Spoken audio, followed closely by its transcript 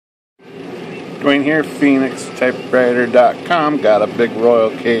Dwayne here, PhoenixTypewriter.com. Got a big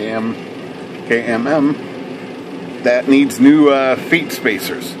Royal KMM that needs new feet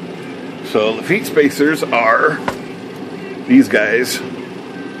spacers. So the feet spacers are these guys,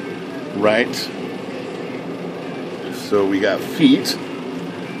 right? So we got feet,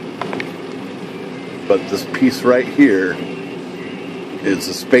 but this piece right here is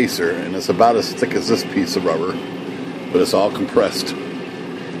a spacer, and it's about as thick as this piece of rubber, but it's all compressed.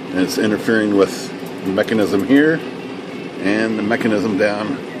 And it's interfering with the mechanism here and the mechanism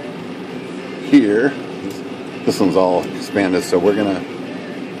down here. This one's all expanded, so we're gonna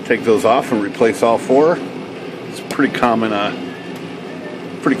take those off and replace all four. It's pretty common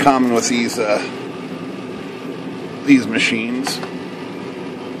with these machines,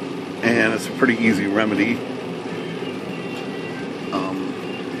 and it's a pretty easy remedy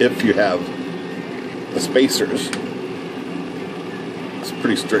if you have the spacers. It's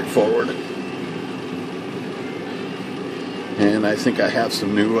pretty straightforward, and I think I have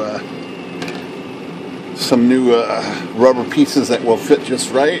some new rubber pieces that will fit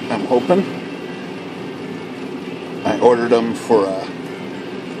just right. I'm hoping. I ordered them for a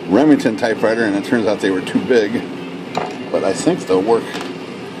Remington typewriter, and it turns out they were too big, but I think they'll work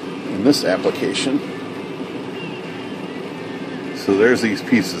in this application. So there's these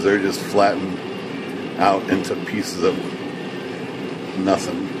pieces. They're just flattened out into pieces of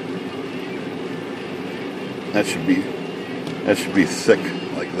nothing. That should be thick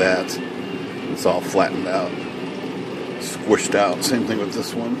like that. It's all flattened out, squished out. Same thing with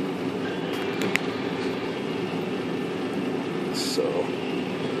this one. So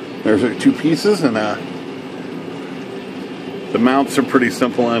there's our two pieces, and the mounts are pretty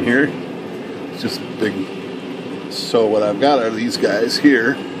simple on here. It's just big. So what I've got are these guys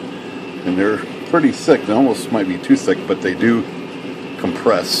here, and they're pretty thick. They almost might be too thick, but they do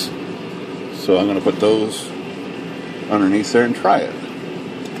compress. So I'm going to put those underneath there and try it.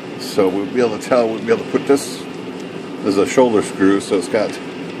 So we'll be able to put this as a shoulder screw, so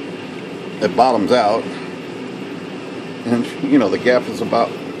it bottoms out, and you know the gap is about,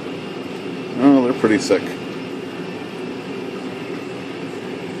 oh, they're pretty thick.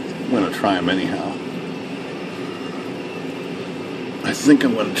 I'm going to try them anyhow. I think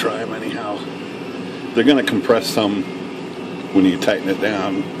I'm going to try them anyhow. They're going to compress some when you tighten it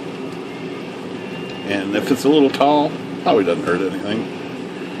down, and if it's a little tall, probably doesn't hurt anything.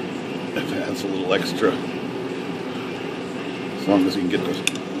 If it adds a little extra, as long as you can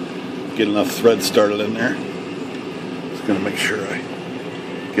get enough thread started in there. Just going to make sure I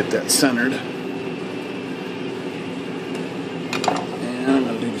get that centered, and I'm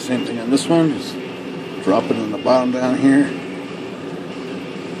going to do the same thing on this one. Just drop it in the bottom down here.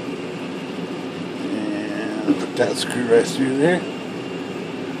 Put that screw right through there.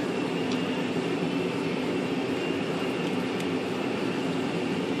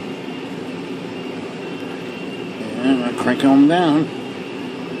 And I'm going to crank them down.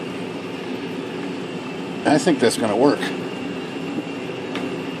 I think that's going to work,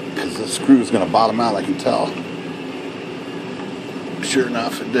 because the screw is going to bottom out, I can tell. Sure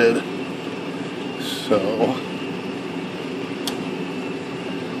enough, it did. So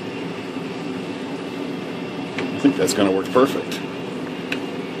I think that's going to work perfect.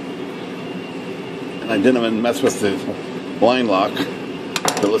 And I didn't even mess with the line lock,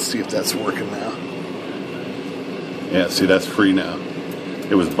 but let's see if that's working now. Yeah, see, that's free now.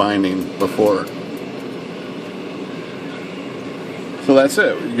 It was binding before. So that's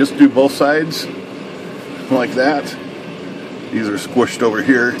it. You just do both sides like that. These are squished over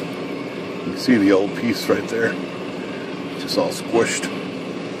here. You can see the old piece right there. Just all squished.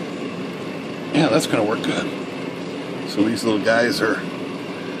 Yeah, that's going to work good. So these little guys are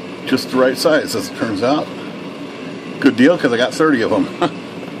just the right size, as it turns out. Good deal, because I got 30 of them.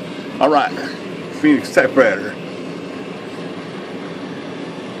 All right, Phoenix Typewriter.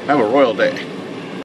 Have a royal day.